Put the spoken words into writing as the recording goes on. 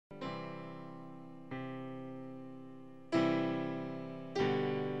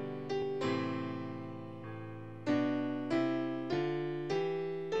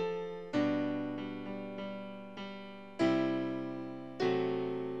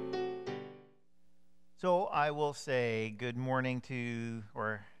So I will say good morning to,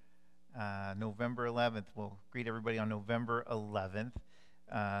 or November 11th. We'll greet everybody on November 11th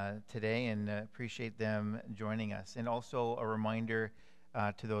today and appreciate them joining us. And also a reminder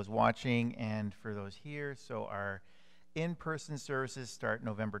to those watching and for those here. So our in-person services start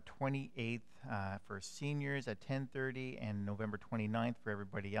November 28th for seniors at 10:30 and November 29th for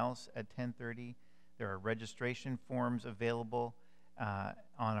everybody else at 10:30. There are registration forms available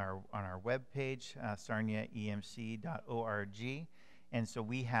on our webpage, sarniaemc.org. And so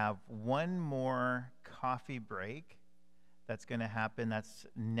we have one more coffee break that's going to happen. That's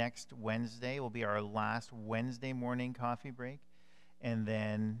next Wednesday. Will be our last Wednesday morning coffee break. And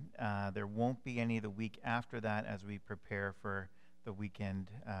then there won't be any the week after that as we prepare for the weekend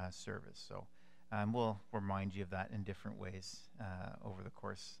service. So we'll remind you of that in different ways over the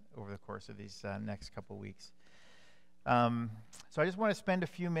course of these next couple weeks. So I just want to spend a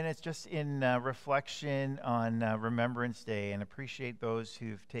few minutes just in reflection on Remembrance Day and appreciate those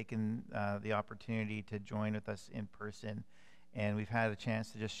who've taken the opportunity to join with us in person. And we've had a chance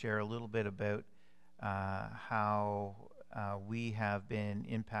to just share a little bit about how we have been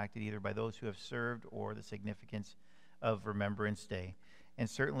impacted either by those who have served or the significance of Remembrance Day. And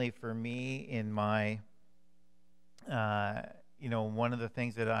certainly for me in my, one of the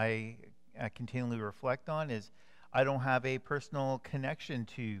things that I continually reflect on is I don't have a personal connection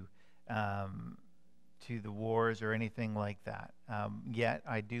to the wars or anything like that. Yet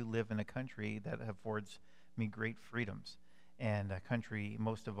I do live in a country that affords me great freedoms, and a country,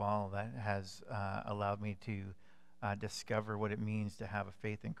 most of all, that has allowed me to discover what it means to have a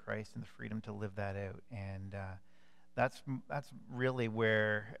faith in Christ and the freedom to live that out. And that's really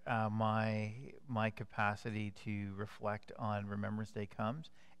where my capacity to reflect on Remembrance Day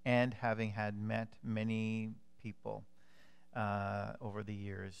comes, and having had met many people over the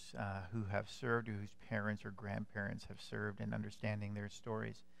years who have served, or whose parents or grandparents have served, and understanding their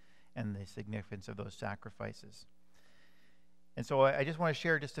stories and the significance of those sacrifices. And so I just want to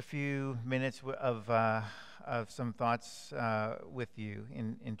share just a few minutes of some thoughts with you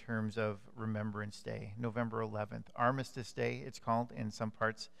in terms of Remembrance Day, November 11th. Armistice Day, it's called in some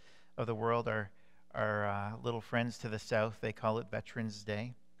parts of the world. Our little friends to the south, they call it Veterans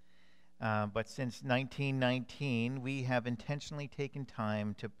Day. But since 1919, we have intentionally taken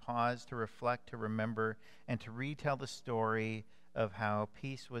time to pause, to reflect, to remember, and to retell the story of how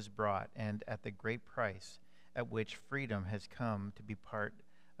peace was brought, and at the great price at which freedom has come to be part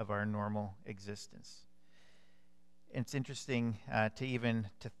of our normal existence. It's interesting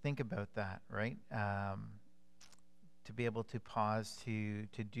to think about that, right? To be able to pause to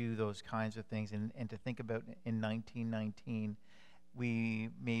do those kinds of things, and to think about in 1919, we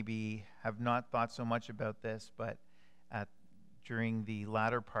maybe have not thought so much about this, but during the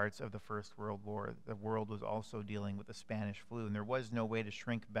latter parts of the First World War, the world was also dealing with the Spanish flu, and there was no way to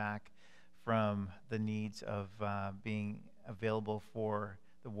shrink back from the needs of being available for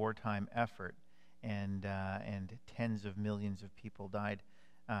the wartime effort, and tens of millions of people died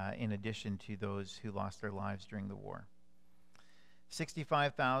in addition to those who lost their lives during the war.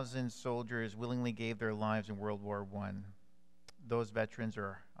 65,000 soldiers willingly gave their lives in World War I. Those veterans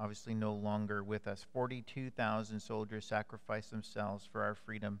are obviously no longer with us. 42,000 soldiers sacrificed themselves for our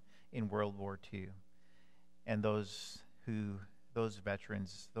freedom in World War II. And those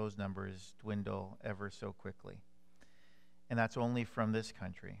veterans, those numbers dwindle ever so quickly. And that's only from this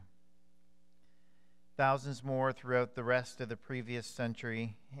country. Thousands more throughout the rest of the previous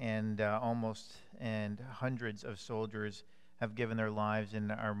century, and hundreds of soldiers have given their lives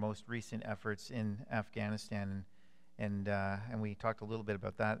in our most recent efforts in Afghanistan. And we talked a little bit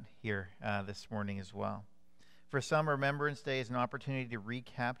about that here this morning as well. For some, Remembrance Day is an opportunity to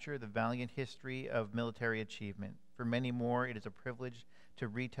recapture the valiant history of military achievement. For many more, it is a privilege to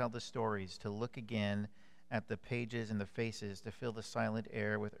retell the stories, to look again at the pages and the faces, to fill the silent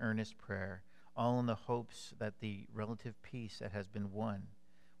air with earnest prayer, all in the hopes that the relative peace that has been won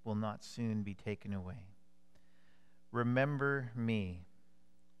will not soon be taken away. Remember me.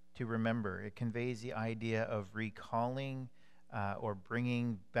 To remember, it conveys the idea of recalling or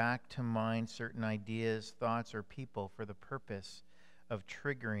bringing back to mind certain ideas, thoughts, or people for the purpose of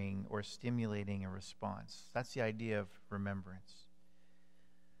triggering or stimulating a response. That's the idea of remembrance.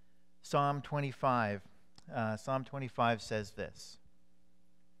 Psalm 25 says this: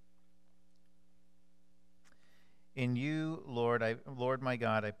 In you, Lord my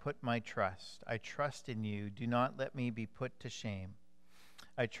God, I put my trust. I trust in you. Do not let me be put to shame.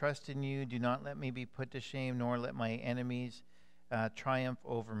 I trust in you. Do not let me be put to shame, nor let my enemies triumph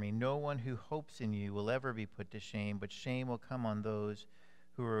over me. No one who hopes in you will ever be put to shame, but shame will come on those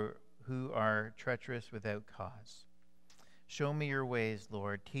who who are treacherous without cause. Show me your ways,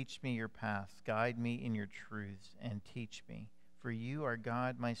 Lord. Teach me your paths. Guide me in your truths and teach me. For you are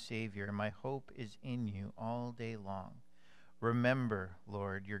God, my Savior, and my hope is in you all day long. Remember,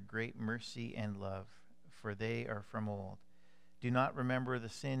 Lord, your great mercy and love, for they are from old. Do not remember the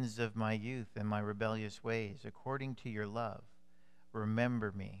sins of my youth and my rebellious ways. According to your love,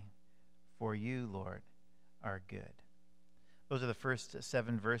 remember me, for you, Lord, are good. Those are the first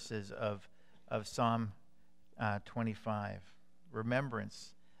 7 verses of Psalm 25.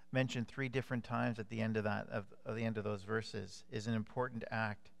 Remembrance, mentioned 3 different times at the end of the end of those verses, is an important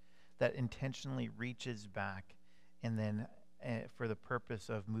act that intentionally reaches back and then for the purpose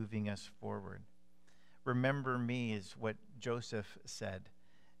of moving us forward. Remember me is what Joseph said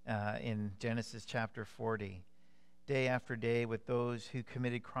in Genesis chapter 40. Day after day, with those who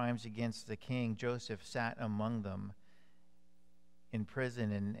committed crimes against the king, Joseph sat among them in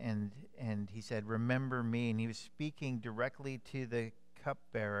prison, and he said, remember me. And he was speaking directly to the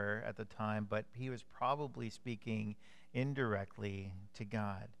cupbearer at the time, but he was probably speaking indirectly to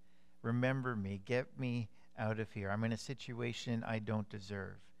God. Remember me. Get me out of here. I'm in a situation I don't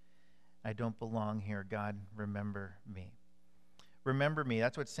deserve. I don't belong here. God, remember me. Remember me.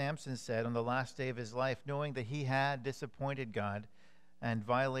 That's what Samson said on the last day of his life, knowing that he had disappointed God and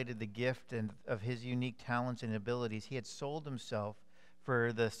violated the gift of his unique talents and abilities. He had sold himself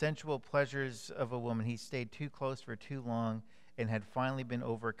for the sensual pleasures of a woman. He stayed too close for too long and had finally been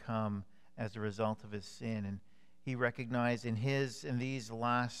overcome as a result of his sin. And he recognized in these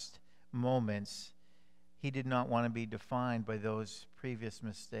last moments, he did not want to be defined by those previous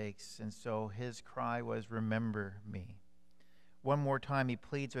mistakes. And so his cry was, remember me. One more time, he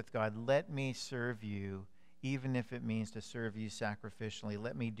pleads with God, let me serve you, even if it means to serve you sacrificially.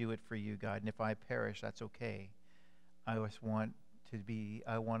 Let me do it for you, God. And if I perish, that's okay. I want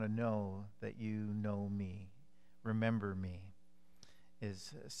to know that you know me. Remember me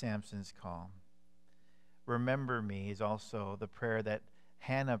is Samson's call. Remember me is also the prayer that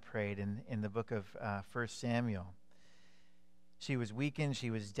Hannah prayed in the book of 1 Samuel. She was weakened.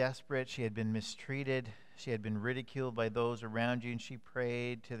 She was desperate. She had been mistreated. She had been ridiculed by those around you, and she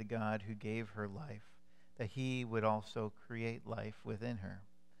prayed to the God who gave her life, that he would also create life within her.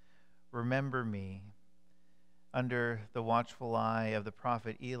 Remember me. Under the watchful eye of the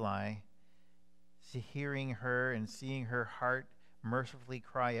prophet Eli, hearing her and seeing her heart mercifully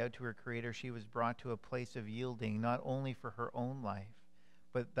cry out to her Creator, she was brought to a place of yielding, not only for her own life,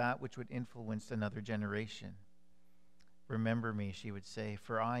 but that which would influence another generation. Remember me, she would say,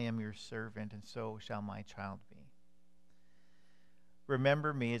 for I am your servant, and so shall my child be.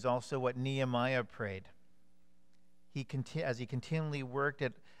 Remember me is also what Nehemiah prayed. As he continually worked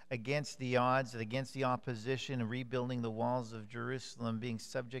against the odds, against the opposition, rebuilding the walls of Jerusalem, being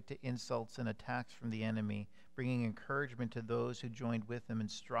subject to insults and attacks from the enemy, bringing encouragement to those who joined with him, and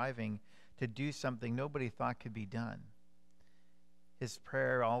striving to do something nobody thought could be done. His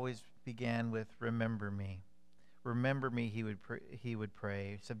prayer always began with, remember me. Remember me, he would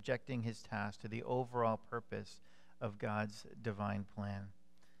pray, subjecting his task to the overall purpose of God's divine plan.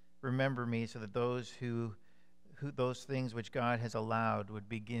 Remember me so that those those things which God has allowed would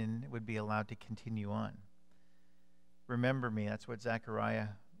be allowed to continue on. Remember me, that's what Zechariah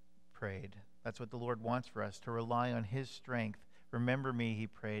prayed. That's what the Lord wants for us, to rely on his strength. Remember me, he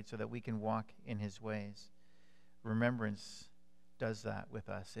prayed, so that we can walk in his ways. Remembrance does that with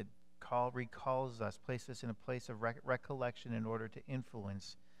us. It recalls us, places us in a place of recollection in order to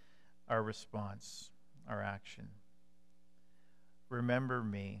influence our response, our action. Remember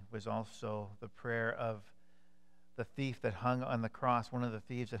me was also the prayer of the thief that hung on the cross, one of the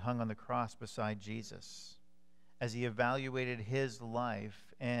thieves that hung on the cross beside Jesus, as he evaluated his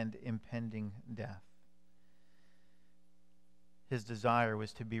life and impending death. His desire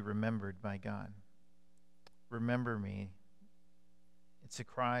was to be remembered by God. Remember me. It's a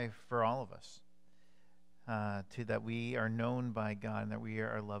cry for all of us, that we are known by God and that we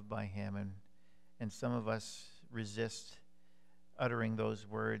are loved by him. And some of us resist uttering those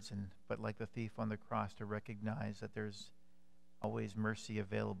words, but like the thief on the cross, to recognize that there's always mercy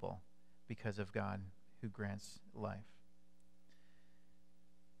available because of God who grants life.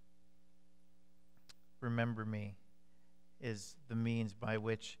 Remember me is the means by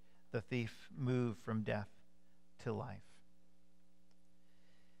which the thief moved from death to life.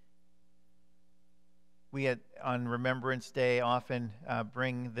 We on Remembrance Day often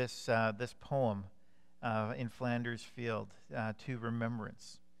bring this poem in Flanders Field to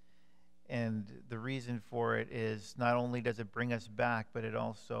remembrance. And the reason for it is not only does it bring us back, but it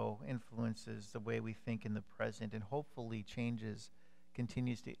also influences the way we think in the present and hopefully changes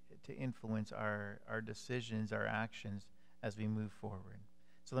continues to influence our decisions, our actions as we move forward.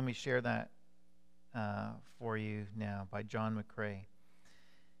 So let me share that for you now by John McCrae,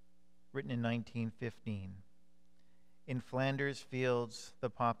 written in 1915. In Flanders fields the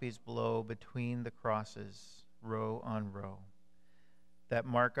poppies blow between the crosses, row on row, that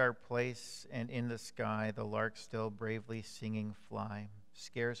mark our place, and in the sky the lark still bravely singing fly,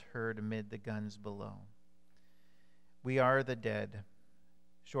 scarce heard amid the guns below. We are the dead.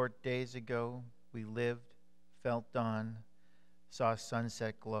 Short days ago we lived, felt dawn, saw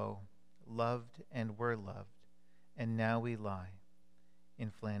sunset glow, loved and were loved, and now we lie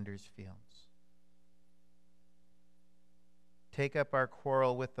in Flanders fields. Take up our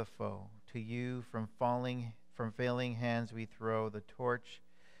quarrel with the foe. To you from failing hands we throw. The torch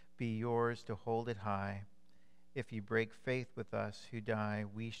be yours to hold it high. If you break faith with us who die,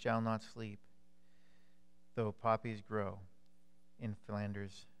 we shall not sleep, though poppies grow in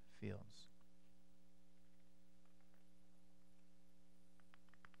Flanders fields.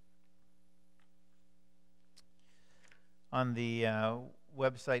 On the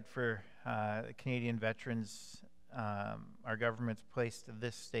website for Canadian veterans, our government's placed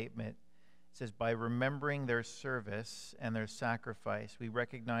this statement. It says, by remembering their service and their sacrifice, we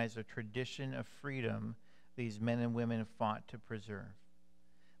recognize a tradition of freedom these men and women fought to preserve.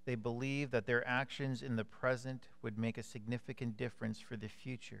 They believe that their actions in the present would make a significant difference for the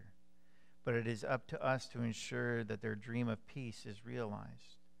future, but it is up to us to ensure that their dream of peace is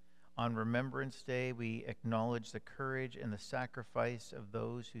realized. On Remembrance Day, we acknowledge the courage and the sacrifice of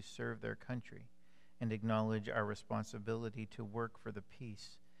those who serve their country, and acknowledge our responsibility to work for the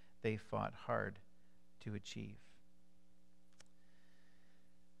peace they fought hard to achieve.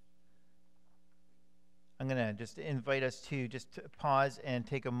 I'm going to just invite us to just pause and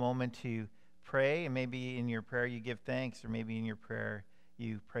take a moment to pray, and maybe in your prayer you give thanks, or maybe in your prayer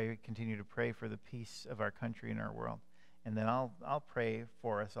you continue to pray for the peace of our country and our world. And then I'll pray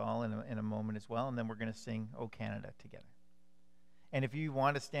for us all in a moment as well, and then we're going to sing O Canada together. And if you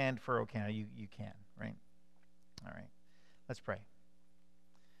want to stand for O Canada, you can, right? All right. Let's pray.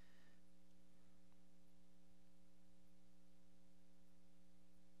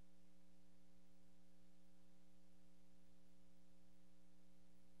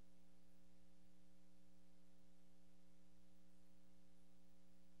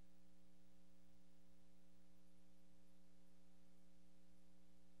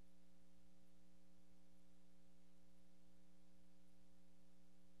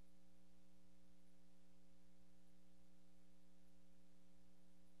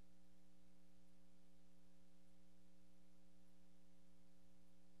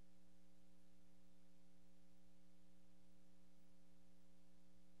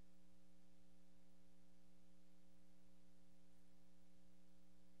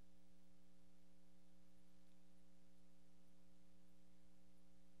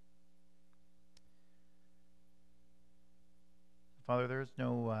 Father,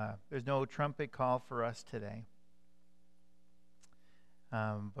 there's no trumpet call for us today,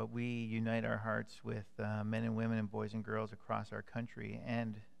 but we unite our hearts with men and women and boys and girls across our country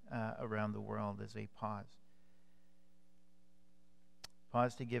and around the world as they pause.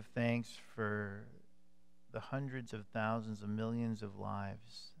 Pause to give thanks for the hundreds of thousands of millions of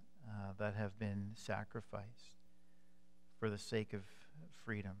lives that have been sacrificed for the sake of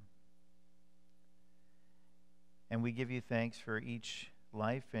freedom. And we give you thanks for each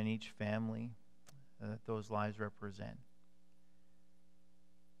life and each family that those lives represent.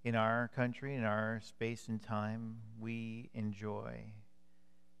 In our country, in our space and time, we enjoy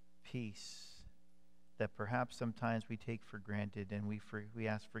peace that perhaps sometimes we take for granted, and we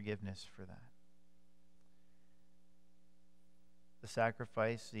ask forgiveness for that. The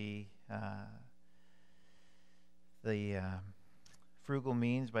sacrifice, the frugal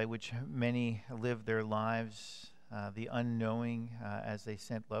means by which many live their lives, the unknowing as they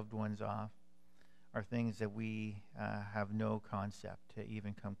sent loved ones off, are things that we have no concept to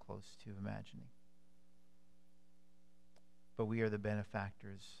even come close to imagining. But we are the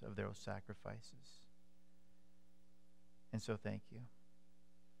benefactors of those sacrifices. And so thank you.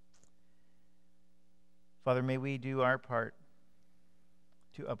 Father, may we do our part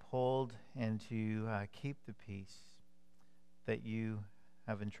to uphold and to keep the peace that you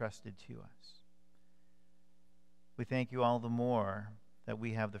have entrusted to us. We thank you all the more that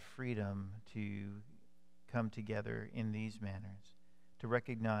we have the freedom to come together in these manners, to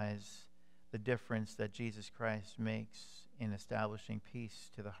recognize the difference that Jesus Christ makes in establishing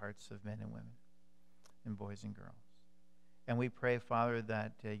peace to the hearts of men and women and boys and girls. And we pray, Father,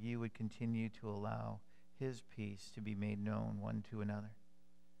 that you would continue to allow his peace to be made known one to another.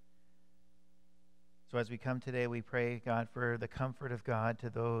 So as we come today, we pray, God, for the comfort of God to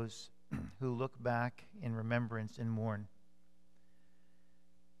those who look back in remembrance and mourn.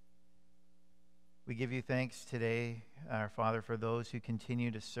 We give you thanks today, our Father, for those who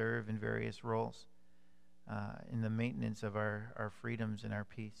continue to serve in various roles in the maintenance of our freedoms and our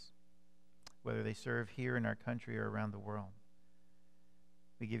peace, whether they serve here in our country or around the world.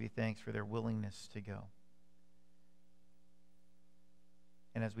 We give you thanks for their willingness to go.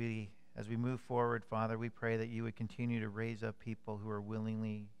 And as we move forward, Father, we pray that you would continue to raise up people who are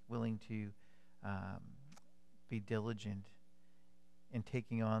willing to be diligent in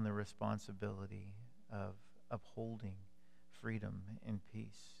taking on the responsibility of upholding freedom and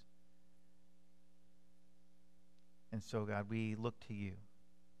peace. And so, God, we look to you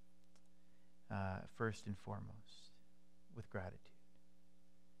first and foremost with gratitude.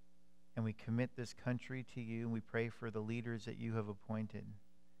 And we commit this country to you, and we pray for the leaders that you have appointed.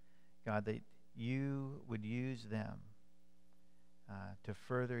 God, that you would use them to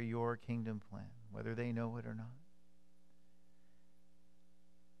further your kingdom plan, whether they know it or not.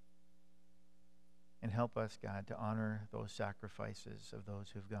 And help us, God, to honor those sacrifices of those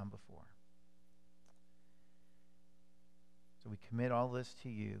who have gone before. So we commit all this to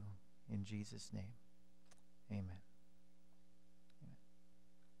you in Jesus' name. Amen.